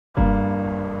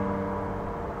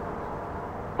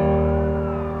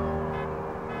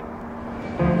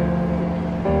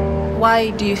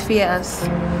Why do you fear us?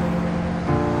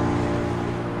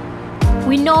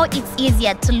 We know it's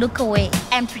easier to look away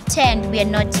and pretend we are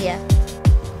not here.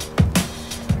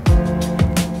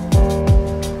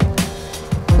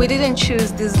 We didn't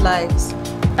choose these lives,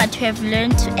 but we have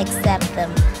learned to accept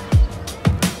them.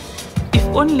 If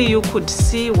only you could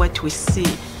see what we see.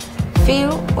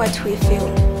 Feel what we feel.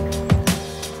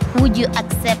 Would you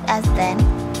accept us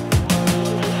then?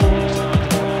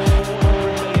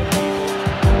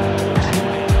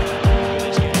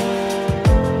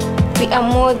 We are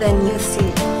more than you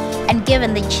see. And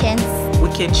given the chance, we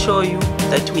can show you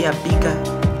that we are bigger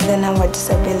than our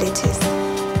disabilities.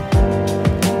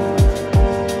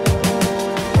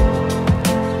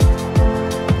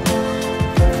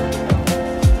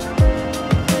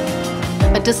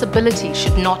 A disability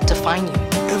should not define you.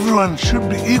 Everyone should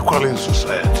be equal in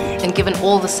society and given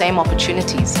all the same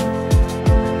opportunities.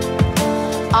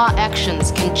 Our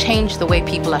actions can change the way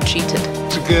people are treated.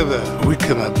 Together, we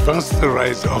can advance the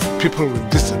rights of people with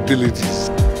disabilities.